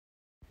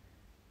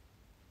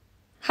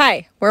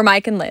Hi, we're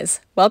Mike and Liz.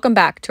 Welcome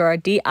back to our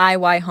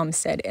DIY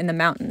homestead in the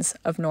mountains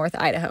of North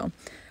Idaho.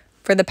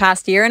 For the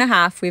past year and a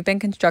half, we've been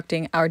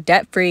constructing our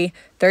debt-free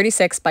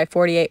 36 by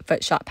 48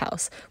 foot shop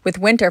house. With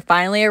winter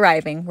finally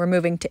arriving, we're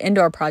moving to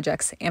indoor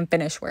projects and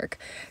finish work.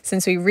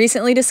 Since we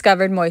recently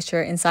discovered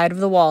moisture inside of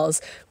the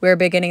walls, we're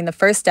beginning the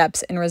first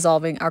steps in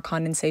resolving our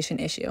condensation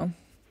issue.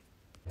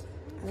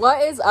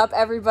 What is up,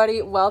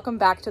 everybody? Welcome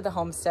back to the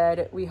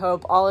homestead. We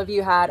hope all of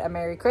you had a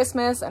Merry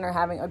Christmas and are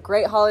having a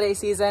great holiday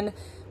season.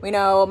 We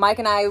know Mike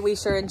and I, we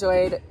sure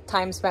enjoyed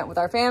time spent with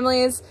our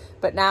families,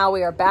 but now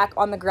we are back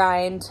on the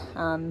grind,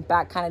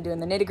 back kind of doing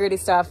the nitty-gritty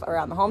stuff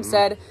around the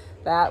homestead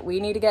that we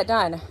need to get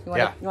done. You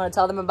want to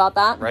tell them about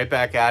that? Right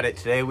back at it.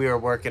 Today we are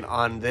working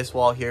on this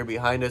wall here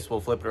behind us.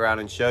 We'll flip it around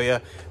and show you.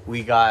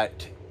 We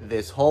got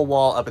this whole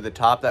wall up at the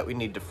top that we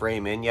need to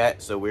frame in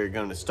yet, so we're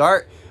going to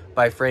start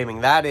by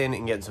framing that in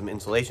and getting some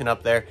insulation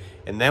up there,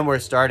 and then we're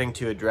starting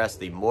to address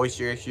the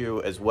moisture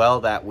issue as well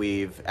that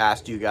we've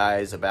asked you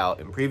guys about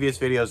in previous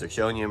videos or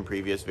shown you in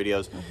previous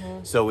videos.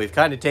 So we've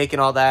kind of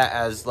taken all that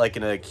as like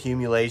an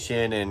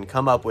accumulation and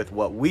come up with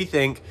what we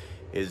think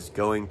is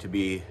going to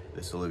be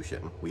the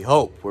solution. We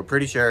hope. We're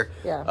pretty sure.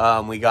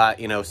 We got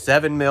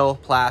 7 mil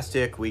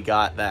plastic, we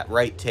got that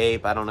right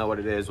tape. I don't know what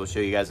it is. We'll show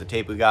you guys the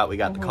tape we got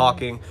the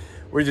caulking.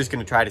 We're just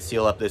going to try to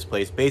seal up this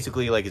place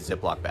basically like a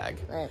Ziploc bag.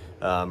 Right.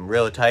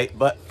 Real tight,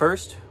 but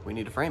first we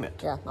need to frame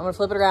it. Yeah, I'm going to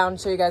flip it around and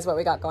show you guys what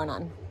we got going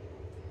on.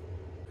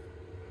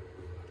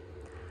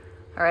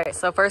 All right,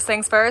 so first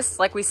things first,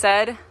 like we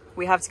said,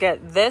 we have to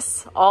get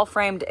this all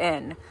framed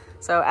in.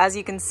 So as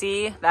you can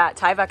see, that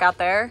Tyvek out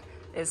there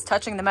is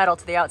touching the metal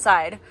to the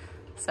outside.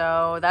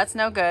 So that's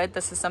no good.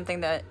 This is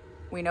something that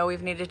we know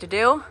we've needed to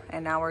do,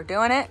 and now we're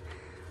doing it.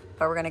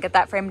 But we're going to get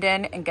that framed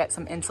in and get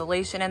some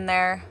insulation in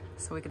there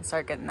so we can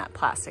start getting that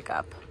plastic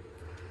up.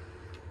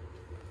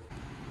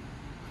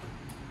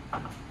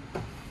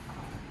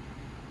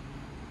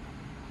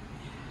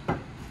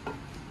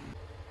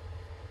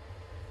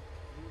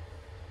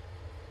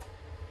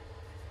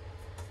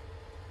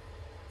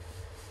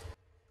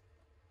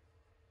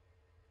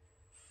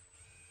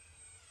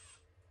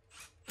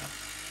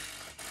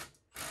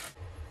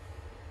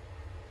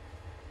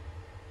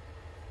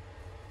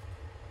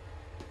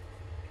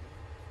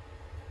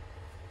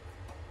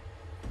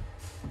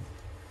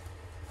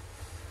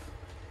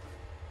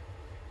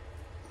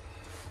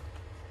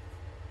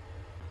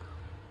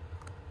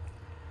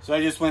 So I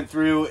just went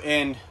through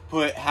and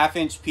put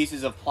 1/2-inch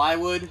pieces of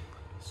plywood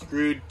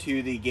screwed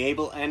to the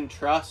gable end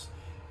truss,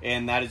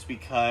 and that is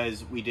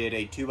because we did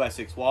a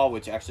 2x6 wall,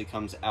 which actually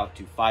comes out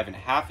to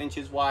 5.5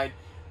 inches wide,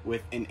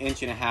 with 1.5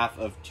 inches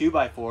of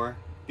 2x4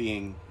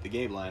 being the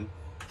gable end.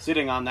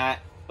 Sitting on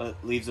that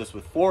leaves us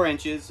with 4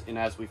 inches, and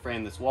as we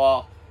frame this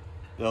wall,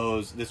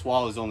 this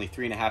wall is only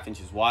 3.5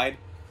 inches wide.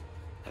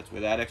 That's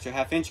where that extra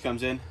 1/2 inch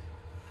comes in.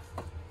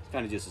 It's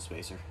kind of just a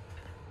spacer.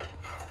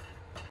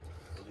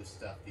 Just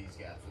stuff these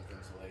gaps with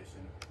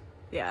insulation.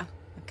 Yeah,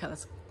 I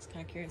was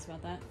kind of curious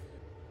about that.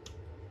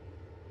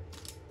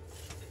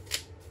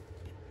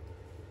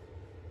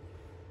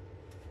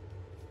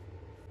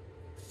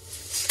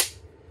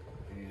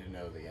 You need to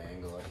know the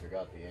angle. I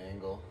forgot the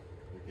angle.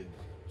 We could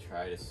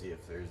try to see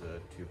if there's a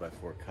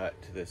 2x4 cut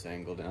to this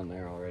angle down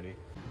there already.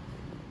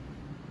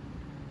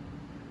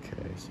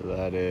 Okay, so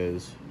that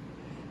is,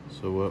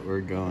 so what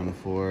we're going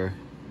for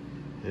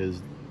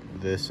is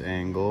this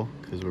angle,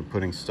 because we're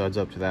putting studs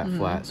up to that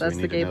flat, so we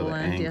need to know the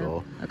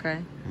angle. Yeah. Okay.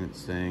 And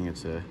it's saying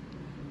it's a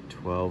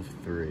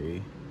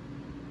 12.3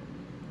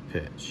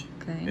 pitch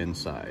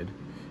inside.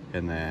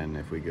 And then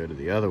if we go to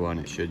the other one,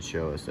 it should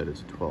show us that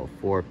it's a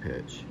 12.4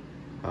 pitch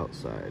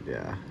outside.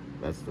 Yeah,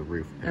 that's the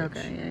roof pitch.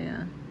 Okay,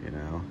 yeah. You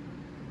know,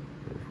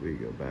 but if we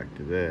go back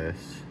to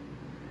this,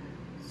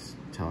 it's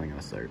telling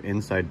us our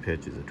inside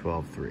pitch is a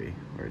 12.3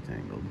 where it's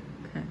angled.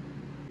 Okay.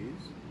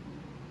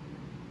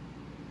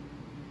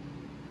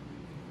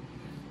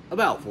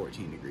 About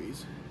 14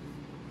 degrees.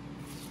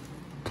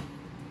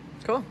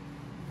 Cool.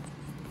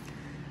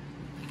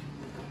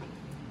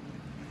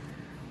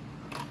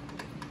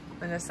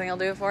 And this thing will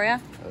do it for you?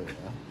 Oh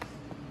yeah.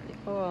 Pretty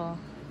cool.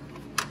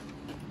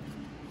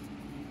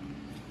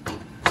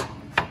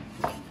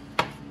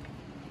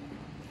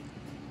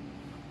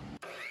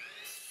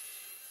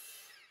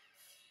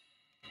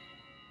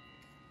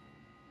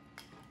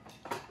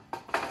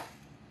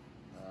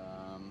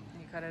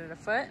 You cut it at a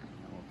foot?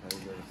 We'll cut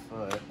it at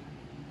a foot.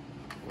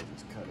 We'll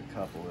just cut a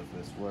couple if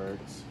this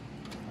works.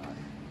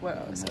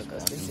 Whoa, so it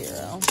goes to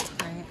 0,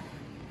 right?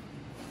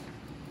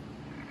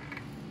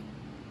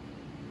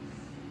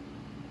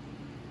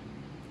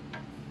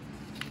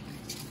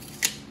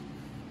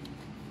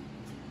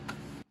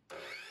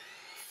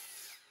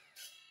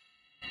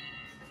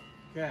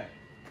 Okay,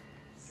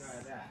 try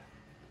that.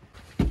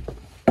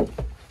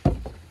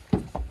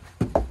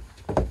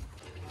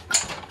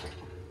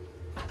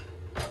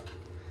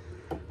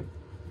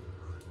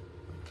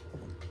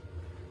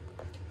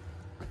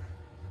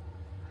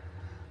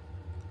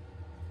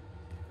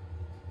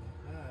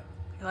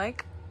 You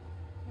like?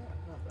 Yeah,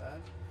 not bad.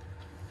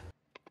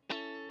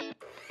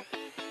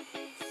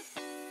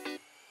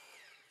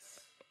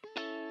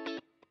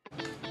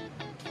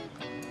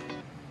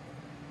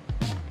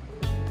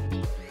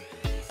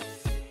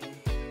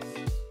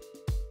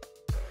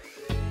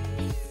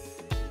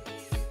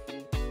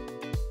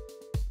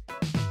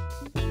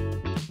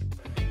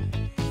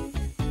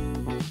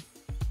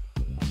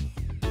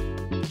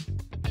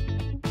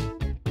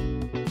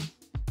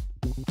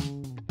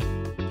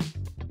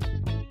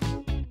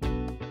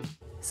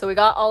 So we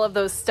got all of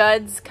those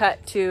studs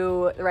cut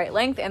to the right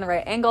length and the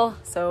right angle.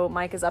 So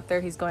Mike is up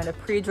there. He's going to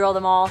pre-drill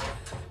them all.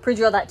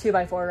 Pre-drill that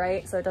 2x4,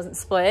 right? So it doesn't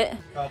split.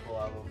 Couple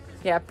of them.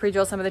 Yeah,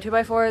 pre-drill some of the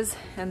 2x4s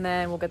and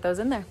then we'll get those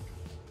in there.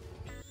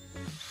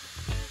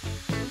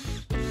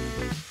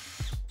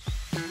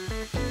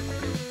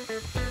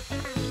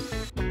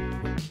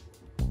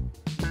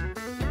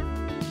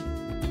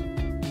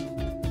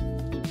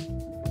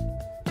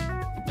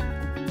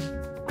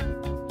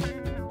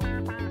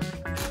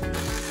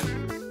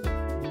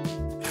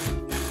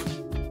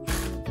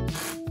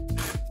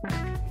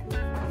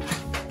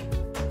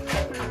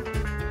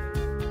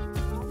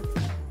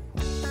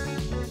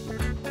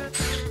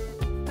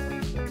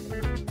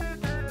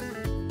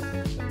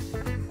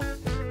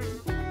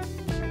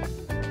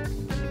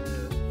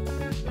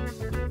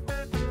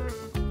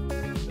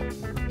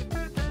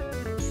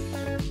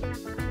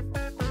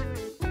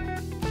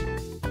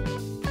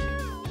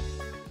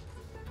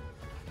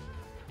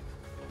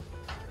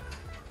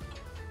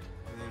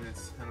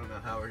 I don't know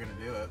how we're gonna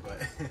do it,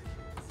 but Is it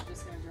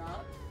just gonna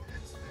drop?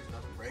 there's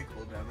nothing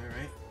breakable down there,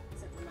 right?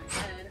 Except for my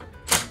head.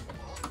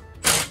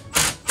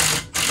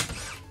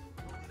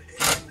 Put it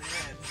in the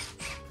head.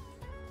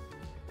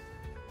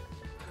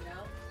 You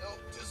know? Nope,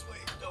 just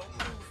wait, don't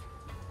move.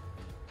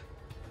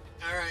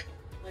 All right.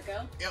 Let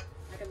go? Yep.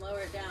 I can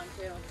lower it down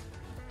too.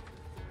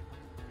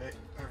 Okay,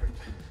 perfect.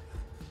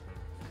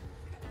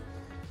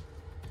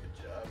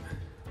 Good job.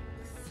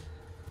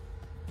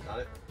 Got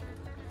it?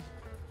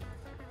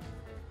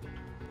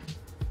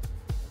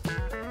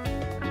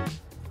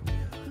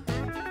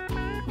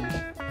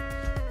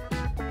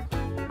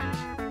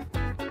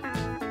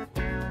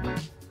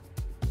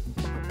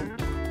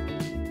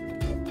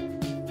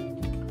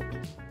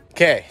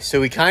 Okay, so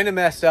we kind of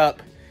messed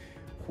up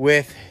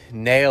with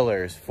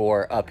nailers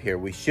for up here.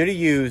 We should have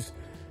used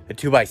a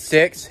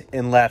 2x6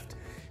 and left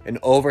an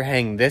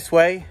overhang this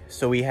way.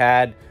 So we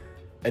had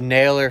a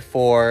nailer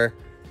for,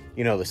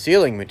 you know, the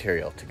ceiling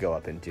material to go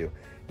up into.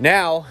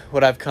 Now,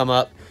 what I've come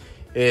up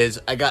is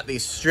I got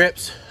these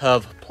strips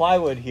of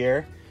plywood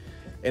here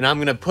and I'm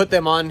gonna put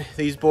them on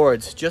these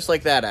boards just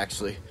like that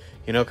actually.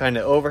 You know, kind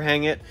of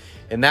overhang it.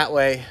 And that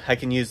way I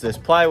can use this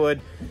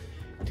plywood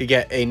to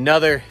get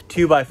another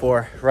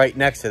 2x4 right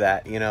next to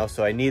that, you know,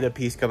 so I need a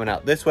piece coming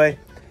out this way.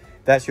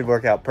 That should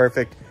work out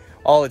perfect.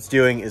 All it's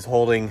doing is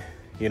holding,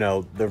 you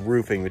know, the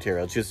roofing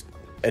material. It's just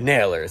a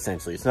nailer,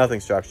 essentially. It's nothing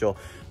structural.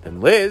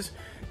 Then Liz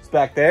is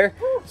back there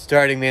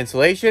starting the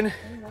insulation.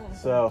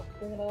 So,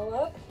 Bring it all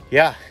up.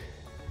 yeah,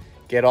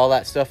 get all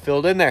that stuff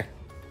filled in there.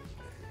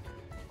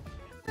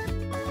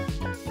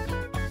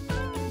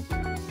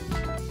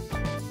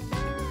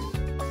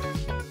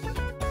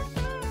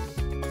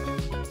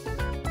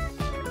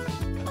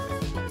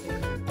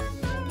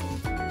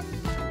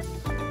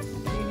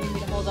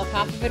 Hold up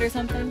half of it or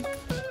something?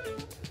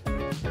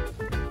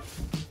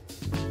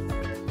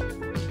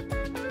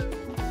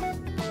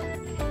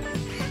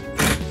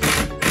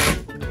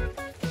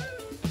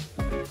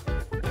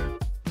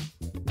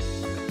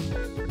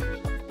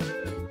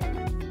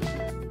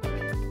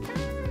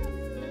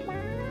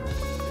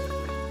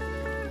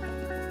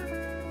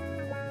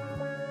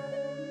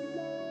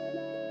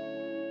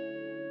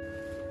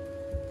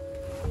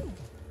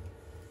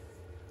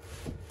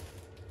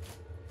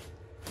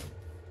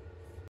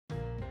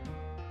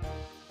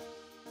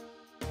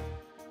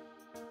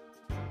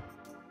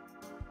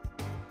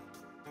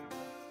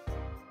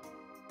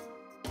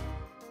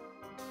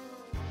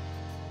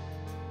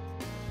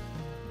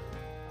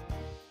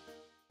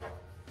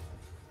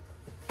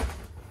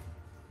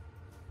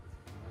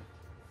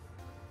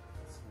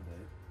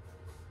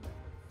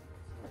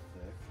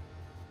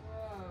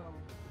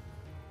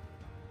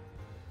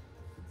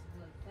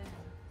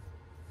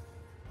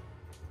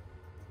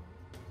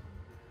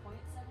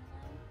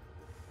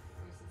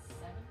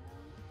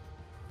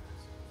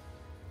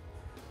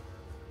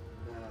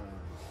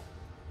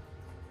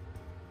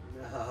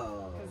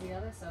 The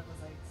other stuff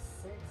was like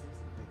 6 or something.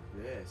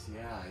 Like this,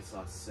 yeah, I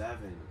saw 7,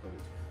 but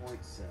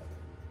it's 0.7.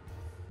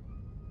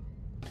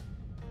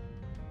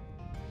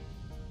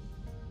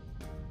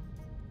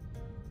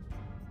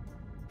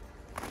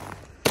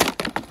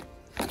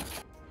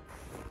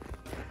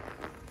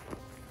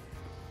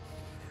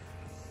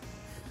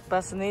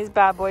 Busting these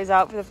bad boys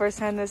out for the first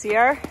time this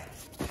year.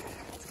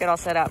 Let's get all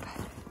set up.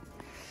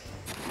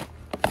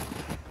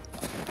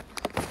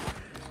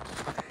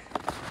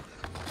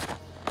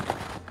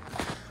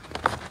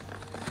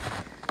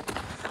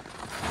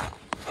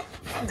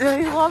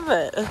 I love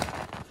it.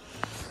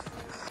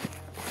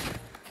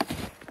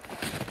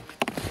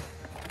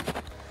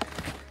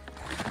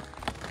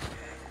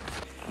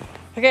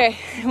 Okay,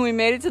 we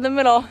made it to the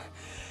middle.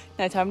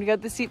 Now time to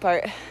get the seat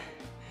part.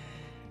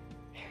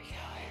 Here we go.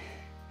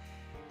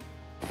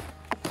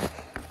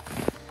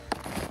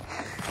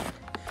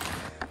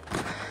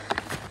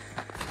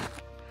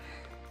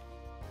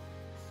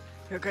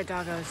 You're good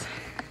doggos.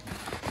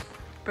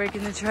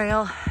 Breaking the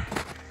trail.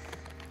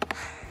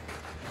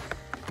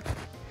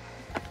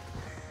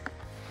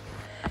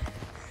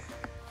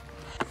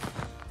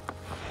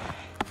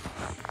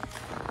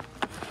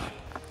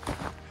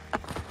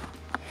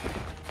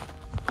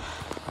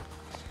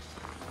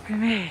 We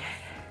made it.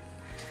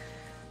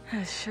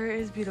 It sure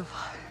is beautiful.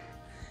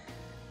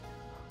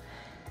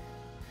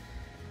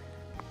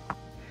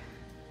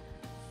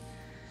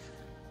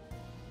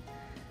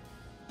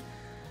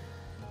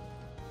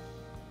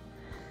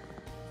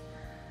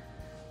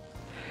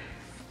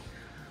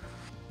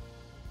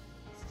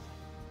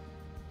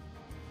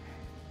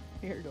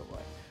 Here you go, boy.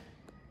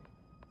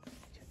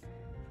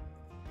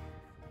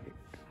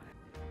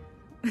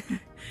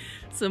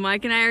 So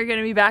Mike and I are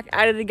gonna be back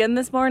at it again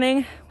this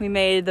morning. We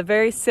made the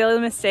very silly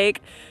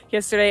mistake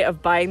yesterday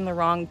of buying the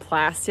wrong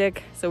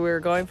plastic. So we were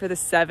going for the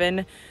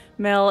 7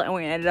 mil and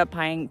we ended up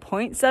buying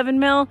 0.7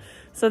 mil.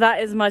 So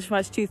that is much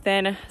too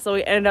thin. So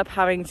we ended up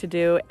having to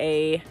do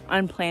a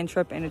unplanned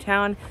trip into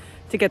town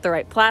to get the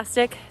right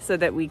plastic so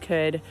that we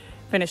could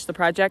finish the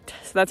project.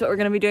 So that's what we're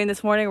gonna be doing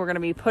this morning. We're gonna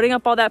be putting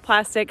up all that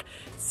plastic,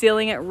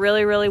 sealing it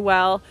really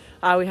well.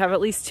 We have at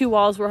least 2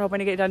 walls we're hoping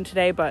to get done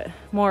today, but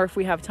more if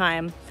we have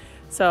time.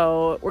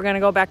 So we're gonna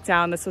go back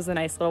down. This was a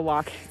nice little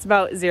walk. It's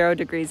about 0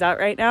 degrees out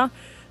right now,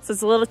 so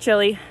it's a little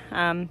chilly.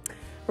 We're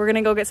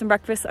gonna go get some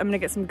breakfast. I'm gonna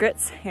get some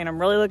grits, and I'm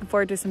really looking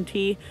forward to some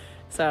tea.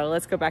 So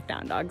let's go back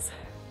down, dogs.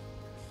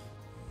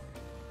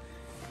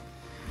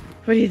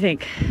 What do you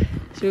think?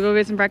 Should we go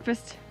get some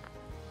breakfast?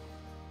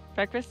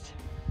 Breakfast?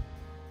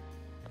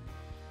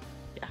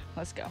 Yeah,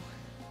 let's go.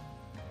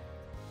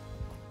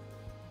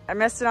 I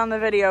missed it on the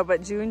video,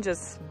 but June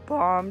just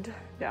bombed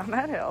down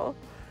that hill.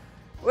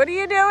 What are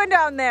you doing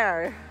down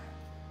there?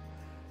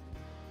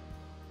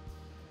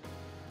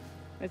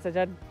 It's a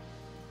dead.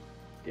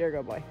 You're a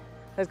good boy.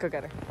 Let's go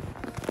get her.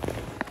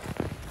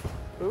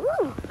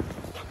 Ooh.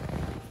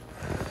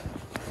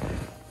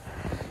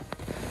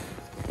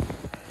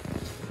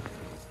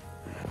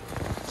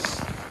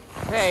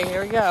 Okay,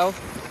 here we go.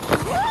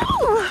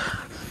 Woo!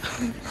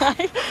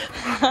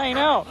 I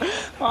know.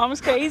 Mom's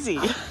crazy.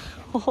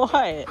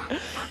 What?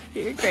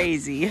 You're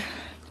crazy.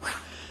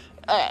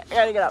 Alright, I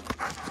gotta get up.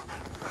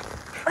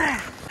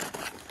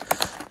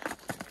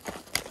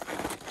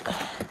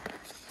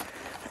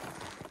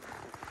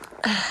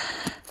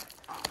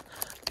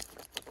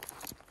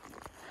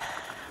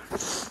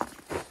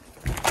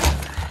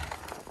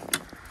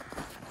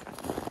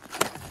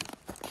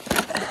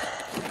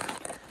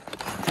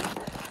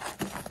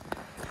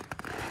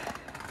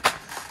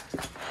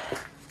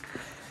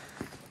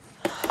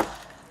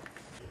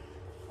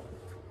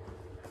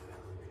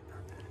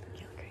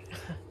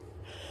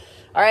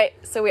 All right,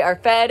 so we are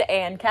fed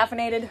and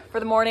caffeinated for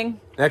the morning.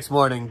 Next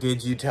morning,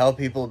 did you tell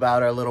people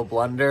about our little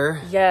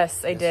blunder?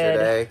 Yes, I did.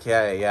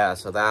 Okay, yeah,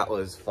 so that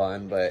was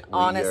fun, but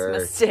honest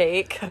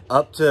mistake.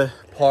 Up to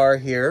par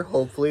here.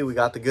 Hopefully, we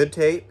got the good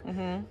tape.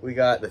 We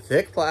got the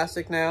thick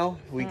plastic now.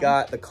 We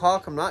got the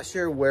caulk. I'm not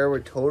sure where we're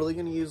totally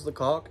going to use the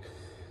caulk.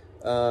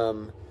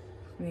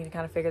 We need to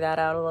kind of figure that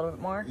out a little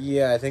bit more.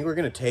 Yeah, I think we're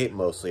going to tape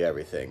mostly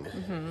everything.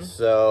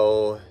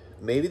 So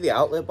maybe the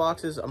outlet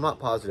boxes, I'm not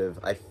positive.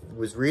 I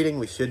was reading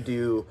we should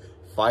do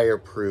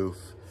fireproof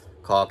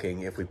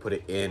caulking if we put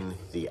it in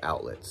the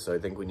outlets. So I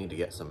think we need to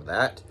get some of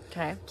that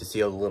to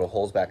seal the little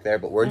holes back there.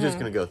 But we're just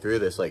going to go through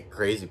this like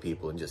crazy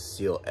people and just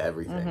seal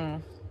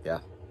everything.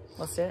 Yeah.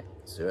 Let's do it.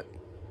 Let's do it.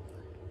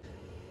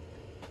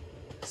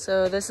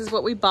 So this is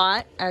what we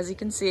bought, as you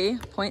can see,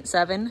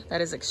 0.7.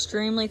 That is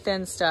extremely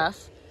thin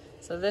stuff.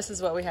 So this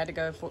is what we had to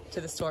go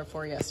to the store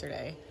for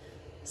yesterday.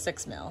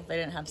 6 mil. They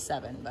didn't have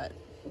 7, but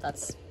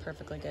that's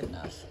perfectly good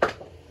enough.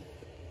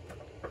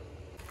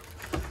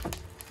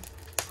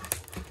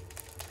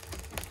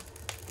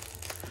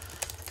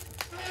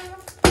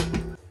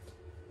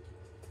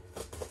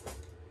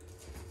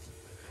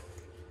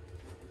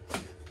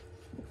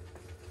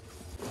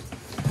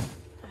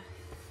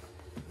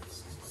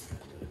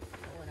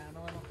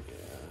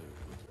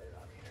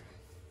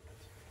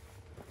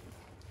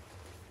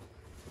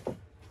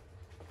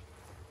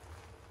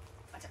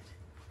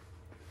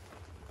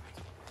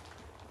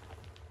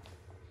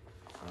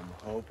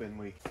 Hoping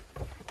we can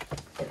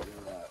do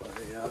that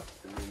way up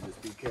and then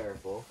just be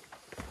careful.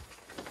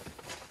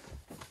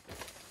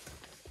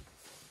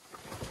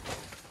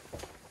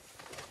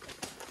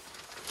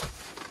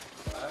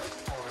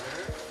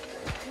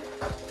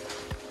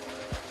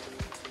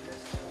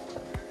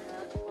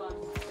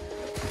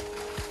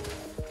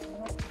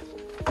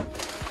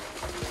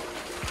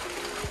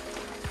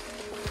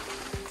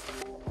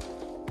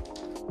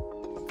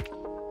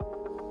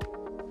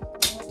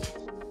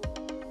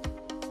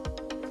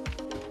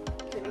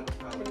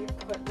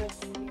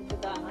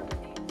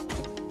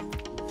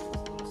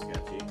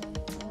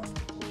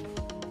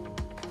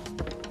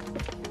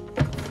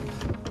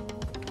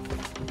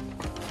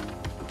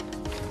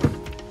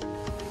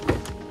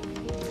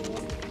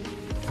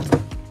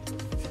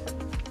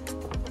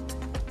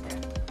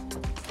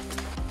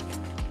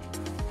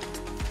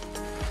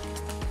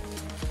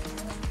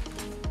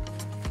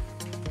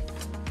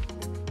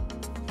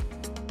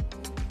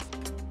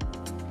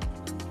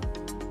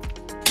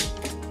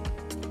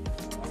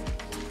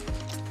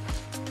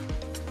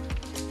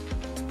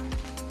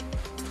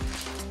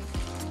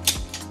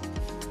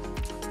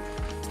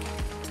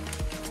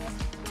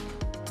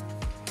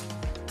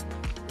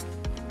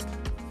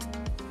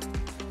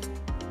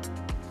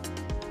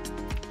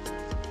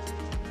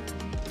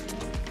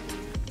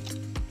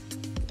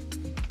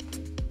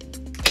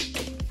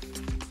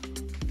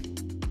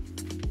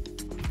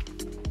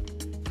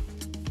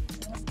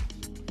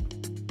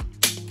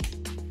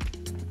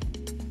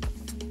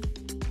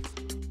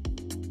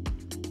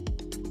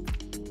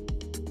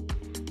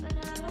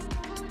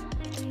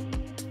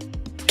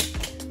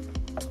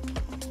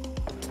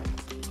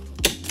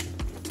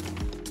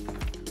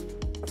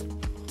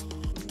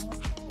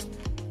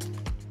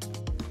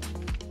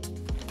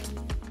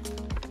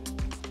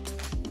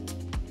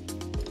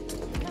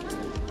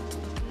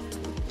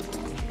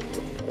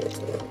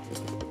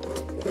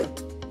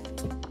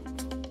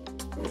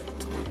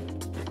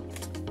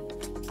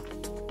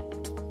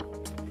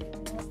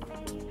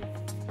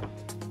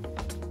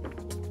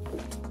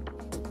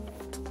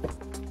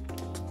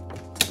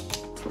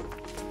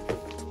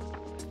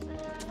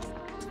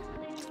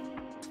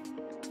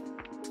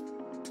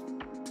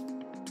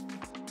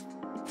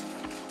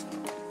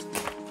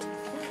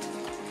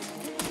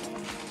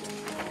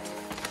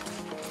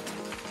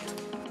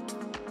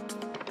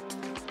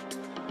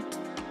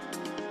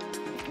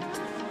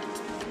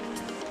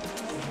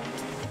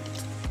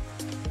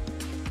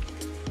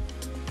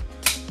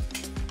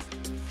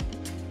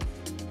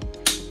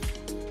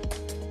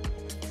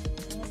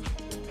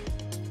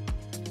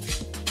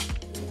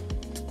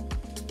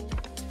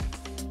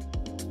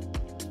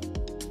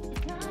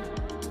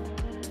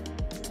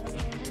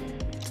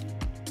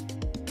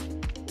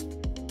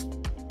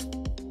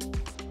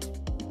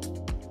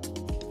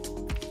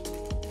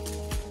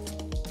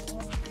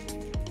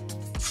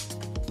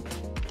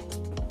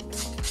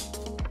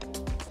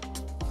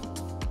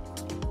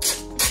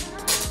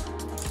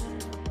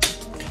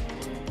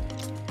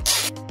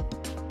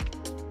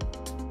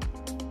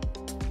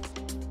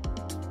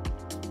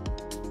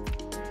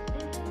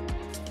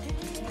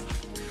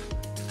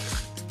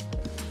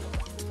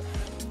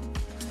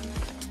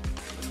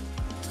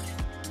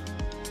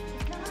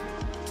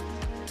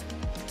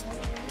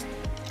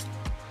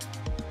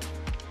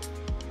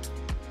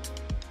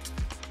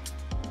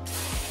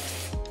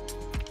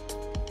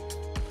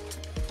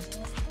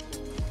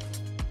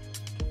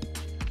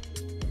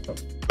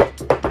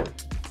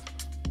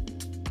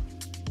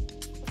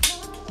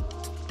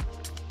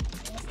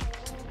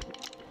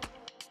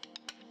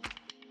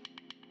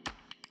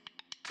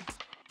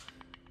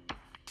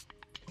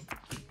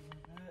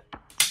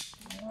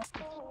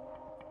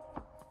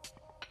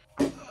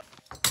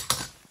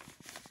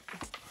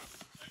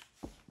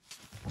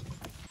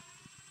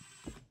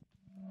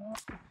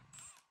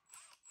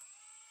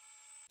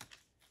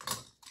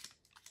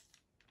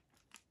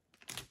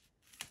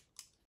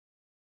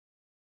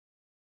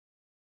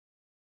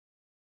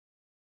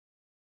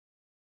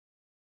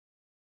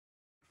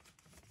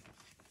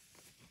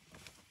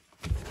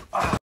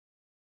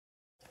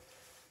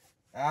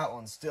 That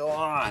one's still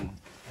on.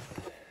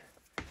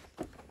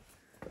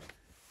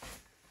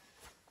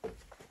 I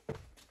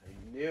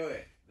knew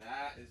it.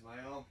 That is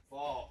my own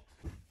fault.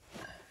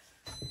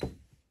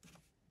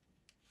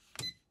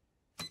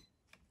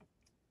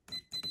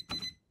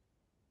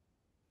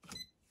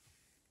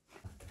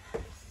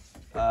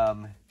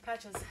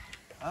 Patches.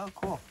 Oh,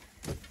 cool.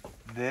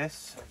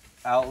 This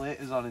outlet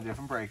is on a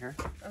different breaker.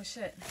 Oh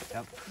shit.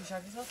 Yep. You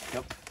shocked yourself?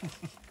 Yep.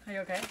 Are you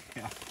okay?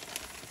 Yeah.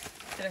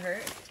 Did it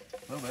hurt?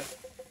 A little bit.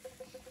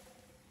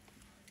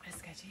 That's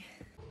sketchy.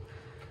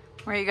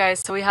 All right, you guys,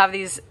 so we have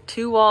these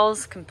 2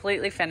 walls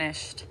completely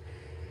finished.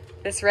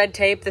 This red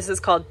tape, this is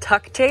called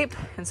tuck tape,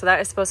 and so that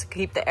is supposed to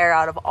keep the air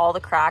out of all the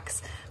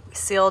cracks. We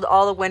sealed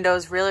all the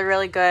windows really,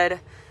 really good.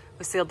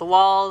 We sealed the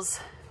walls.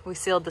 We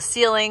sealed the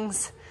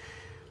ceilings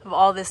of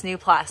all this new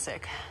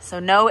plastic. So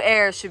no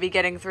air should be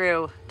getting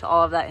through to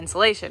all of that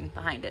insulation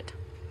behind it.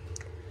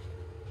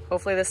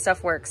 Hopefully this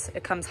stuff works.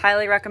 It comes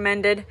highly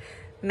recommended,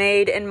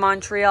 made in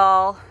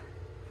Montreal.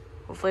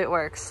 Hopefully it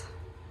works.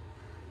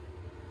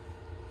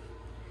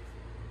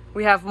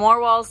 We have more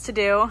walls to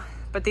do,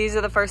 but these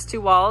are the first 2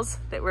 walls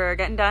that we're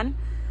getting done.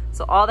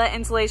 So all that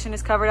insulation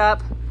is covered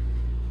up.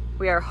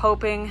 We are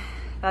hoping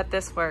that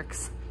this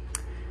works.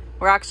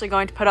 We're actually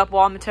going to put up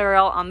wall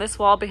material on this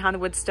wall behind the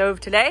wood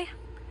stove today.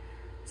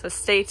 So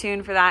stay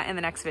tuned for that in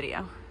the next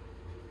video.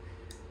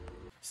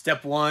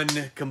 Step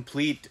 1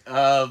 complete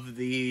of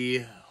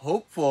the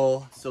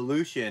hopeful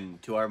solution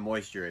to our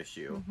moisture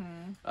issue.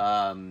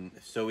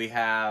 So we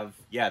have,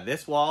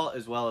 this wall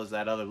as well as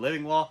that other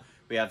living wall.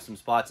 We have some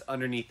spots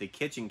underneath the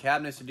kitchen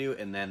cabinets to do,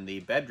 and then the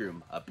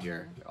bedroom up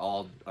here.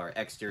 All our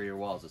exterior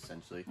walls,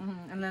 essentially.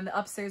 And then the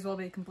upstairs will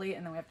be complete,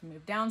 and then we have to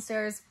move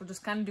downstairs. We're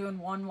just kind of doing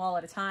one wall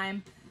at a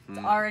time. It's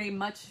already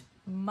much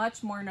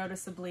more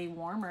noticeably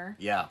warmer.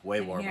 Yeah, way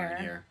warmer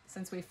in here.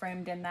 Since we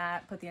framed in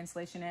that, put the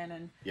insulation in,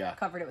 and Yeah.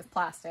 covered it with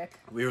plastic.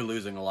 We were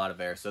losing a lot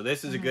of air. So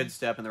this is a good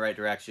step in the right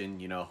direction.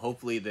 You know,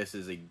 hopefully this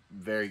is a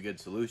very good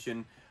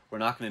solution. We're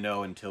not going to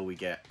know until we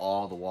get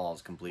all the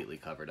walls completely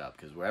covered up,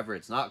 because wherever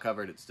it's not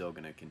covered, it's still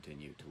going to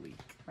continue to leak.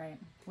 Right,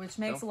 which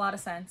makes a lot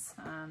of sense,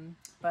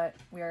 but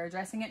we are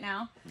addressing it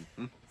now.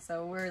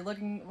 So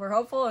we're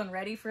hopeful and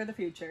ready for the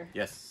future.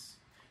 Yes.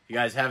 If you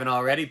guys haven't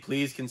already,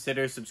 please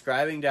consider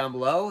subscribing down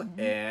below,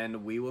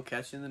 and we will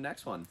catch you in the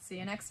next one. See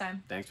you next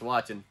time. Thanks for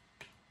watching.